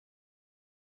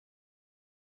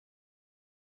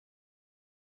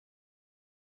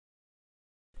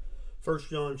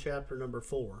First John chapter number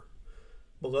 4.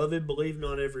 Beloved, believe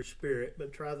not every spirit,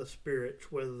 but try the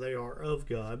spirits whether they are of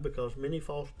God, because many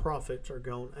false prophets are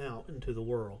gone out into the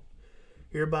world.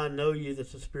 Hereby know ye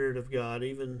that the Spirit of God,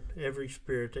 even every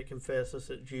spirit that confesseth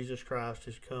that Jesus Christ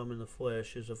is come in the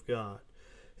flesh, is of God.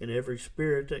 And every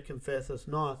spirit that confesseth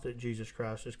not that Jesus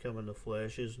Christ is come in the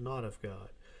flesh is not of God.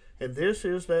 And this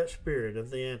is that spirit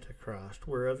of the Antichrist,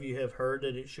 whereof ye have heard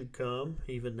that it should come,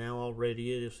 even now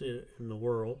already it is in the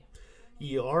world.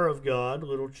 Ye are of God,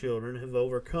 little children, have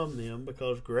overcome them,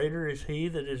 because greater is he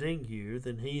that is in you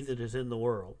than he that is in the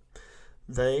world.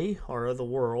 They are of the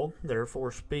world,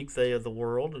 therefore speak they of the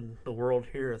world, and the world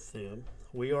heareth them.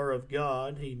 We are of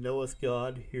God, he knoweth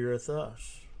God, heareth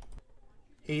us.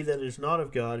 He that is not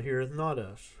of God heareth not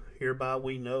us. Hereby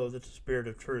we know that the spirit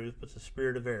of truth, but the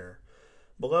spirit of error.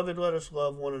 Beloved, let us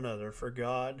love one another, for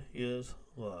God is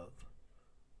love.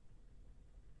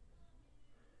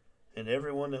 And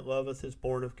every one that loveth is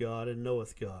born of God, and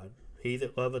knoweth God. He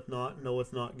that loveth not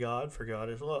knoweth not God, for God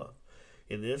is love.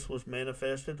 In this was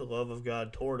manifested the love of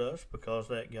God toward us, because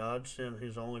that God sent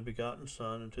his only begotten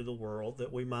Son into the world,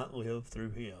 that we might live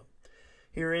through him.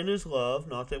 Herein is love,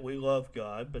 not that we love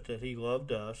God, but that he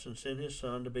loved us, and sent his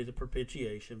Son to be the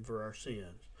propitiation for our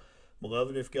sins.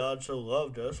 Beloved, if God so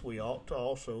loved us, we ought to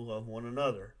also love one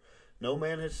another. No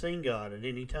man has seen God at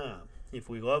any time. If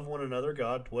we love one another,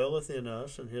 God dwelleth in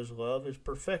us, and his love is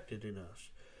perfected in us.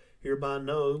 Hereby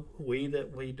know we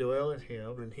that we dwell in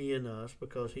him, and he in us,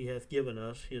 because he hath given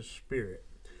us his Spirit.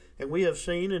 And we have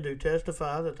seen and do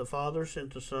testify that the Father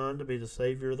sent the Son to be the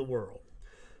Savior of the world.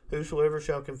 Whosoever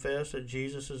shall confess that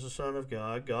Jesus is the Son of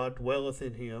God, God dwelleth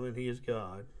in him, and he is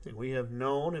God. And we have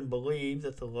known and believed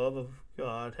that the love of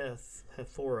God hath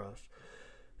for us.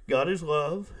 God is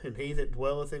love, and he that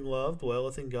dwelleth in love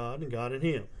dwelleth in God, and God in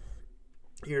him.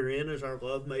 Herein is our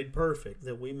love made perfect,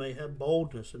 that we may have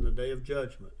boldness in the day of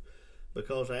judgment.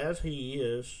 Because as he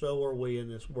is, so are we in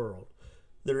this world.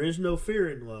 There is no fear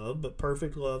in love, but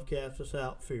perfect love casteth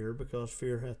out fear, because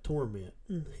fear hath torment.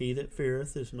 He that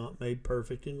feareth is not made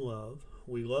perfect in love.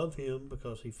 We love him,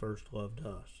 because he first loved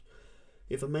us.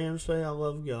 If a man say, I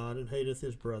love God, and hateth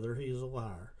his brother, he is a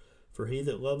liar. For he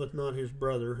that loveth not his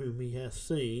brother whom he hath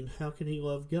seen, how can he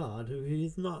love God whom he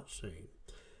hath not seen?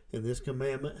 And this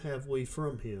commandment have we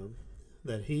from him,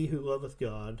 that he who loveth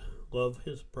God love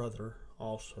his brother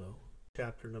also.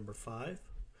 Chapter number 5.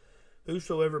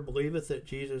 Whosoever believeth that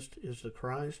Jesus is the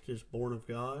Christ is born of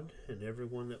God, and every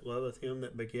one that loveth him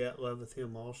that begat loveth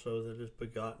him also that is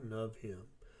begotten of him.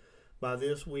 By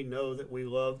this we know that we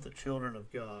love the children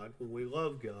of God, when we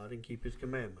love God and keep his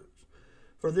commandments.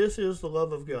 For this is the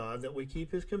love of God, that we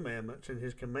keep his commandments, and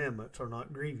his commandments are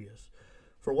not grievous.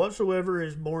 For whatsoever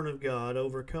is born of God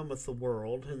overcometh the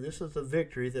world, and this is the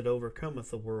victory that overcometh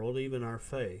the world, even our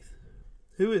faith.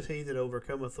 Who is he that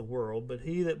overcometh the world, but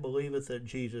he that believeth that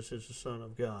Jesus is the Son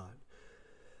of God?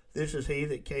 This is he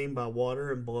that came by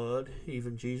water and blood,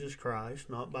 even Jesus Christ,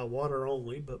 not by water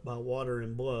only, but by water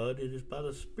and blood. It is by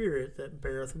the Spirit that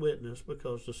beareth witness,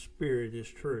 because the Spirit is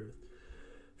truth.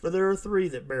 For there are three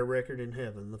that bear record in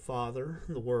heaven, the Father,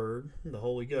 the Word, and the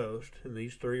Holy Ghost, and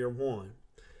these three are one.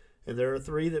 And there are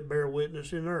three that bear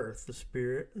witness in earth, the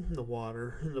Spirit, the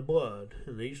water, and the blood,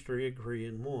 and these three agree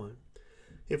in one.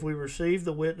 If we receive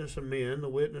the witness of men, the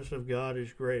witness of God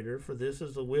is greater, for this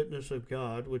is the witness of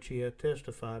God which he hath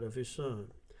testified of his Son.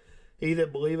 He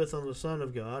that believeth on the Son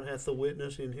of God hath the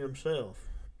witness in himself.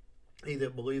 He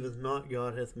that believeth not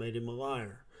God hath made him a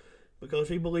liar, because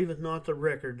he believeth not the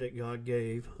record that God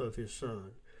gave of his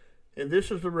Son. And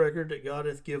this is the record that God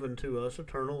hath given to us,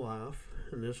 eternal life,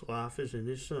 and this life is in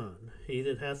his Son. He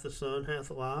that hath the Son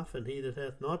hath life, and he that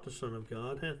hath not the Son of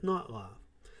God hath not life.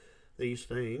 These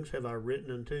things have I written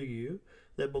unto you,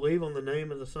 that believe on the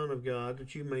name of the Son of God,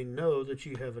 that you may know that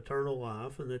you have eternal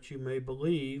life, and that you may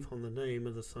believe on the name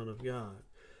of the Son of God.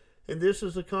 And this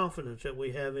is the confidence that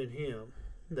we have in him,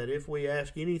 that if we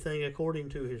ask anything according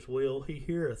to his will, he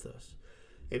heareth us.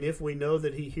 And if we know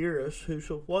that he heareth us,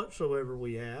 whatsoever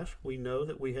we ask, we know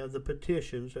that we have the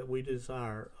petitions that we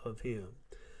desire of him.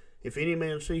 If any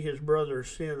man see his brother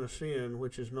sin a sin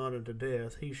which is not unto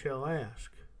death, he shall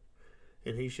ask,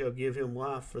 and he shall give him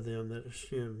life for them that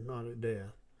sin not at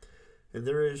death. And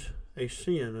there is a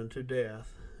sin unto death,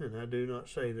 and I do not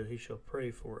say that he shall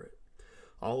pray for it.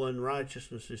 All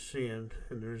unrighteousness is sin,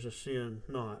 and there is a sin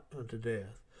not unto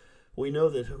death. We know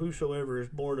that whosoever is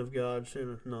born of God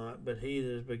sinneth not, but he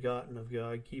that is begotten of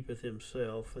God keepeth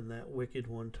himself, and that wicked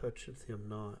one toucheth him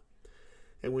not.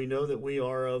 And we know that we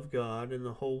are of God, and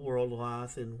the whole world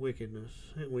lieth in wickedness.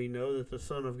 And we know that the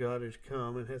Son of God is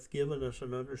come, and hath given us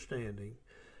an understanding,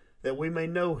 that we may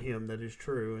know him that is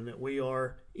true, and that we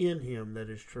are in him that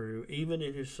is true, even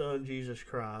in his Son Jesus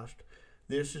Christ.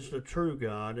 This is the true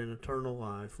God and eternal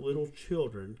life. Little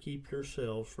children, keep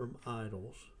yourselves from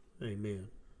idols. Amen.